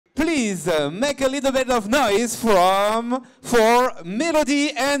please make a little bit of noise for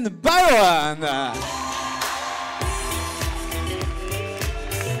Mélodie and Byron.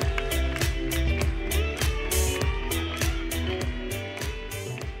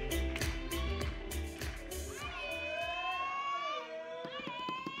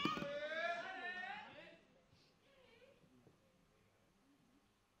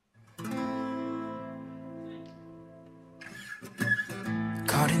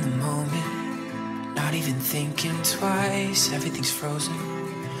 Caught in the moment, not even thinking twice. Everything's frozen,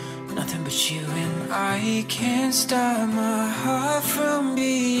 nothing but you and I. Can't stop my heart from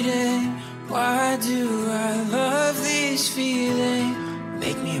beating. Why do I love this feeling?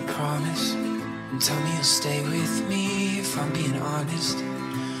 Make me a promise and tell me you'll stay with me. If I'm being honest,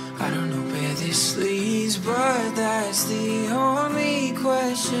 I don't know where this leads, but that's the only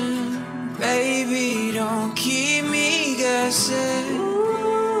question. Baby, don't keep me guessing.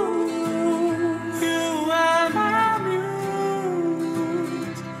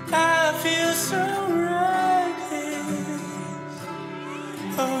 I feel so reckless.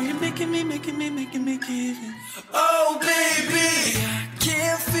 Oh, you're making me giving. Oh, baby, I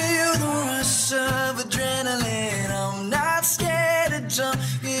can't feel the rush of adrenaline. I'm not scared to jump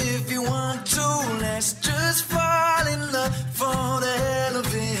if you want to. Let's just fall in love for the hell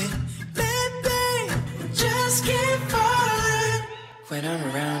of it. Baby, just keep falling. When I'm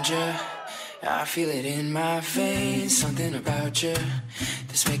around you, I feel it in my veins, something about you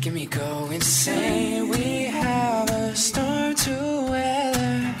that's making me go insane. We have a storm to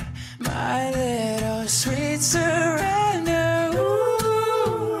weather, my little sweet surrender.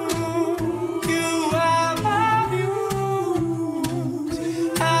 Ooh, you are my muse.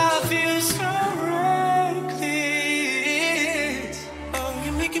 I feel so reckless. Oh,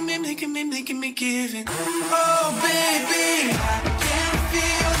 you're making me giving. Oh, baby, I can't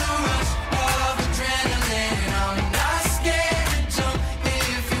feel the rush.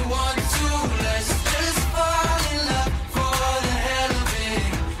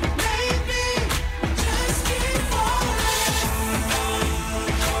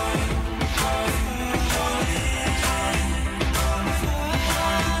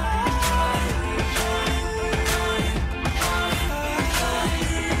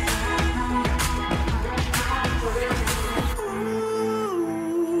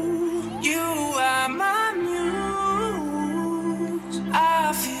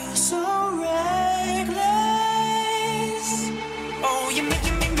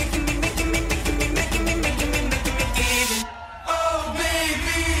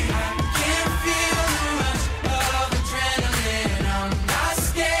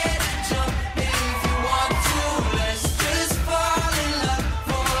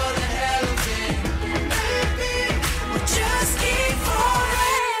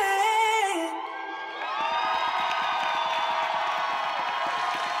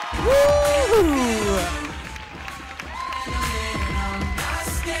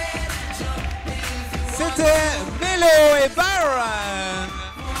 C'était Mélo et Byron.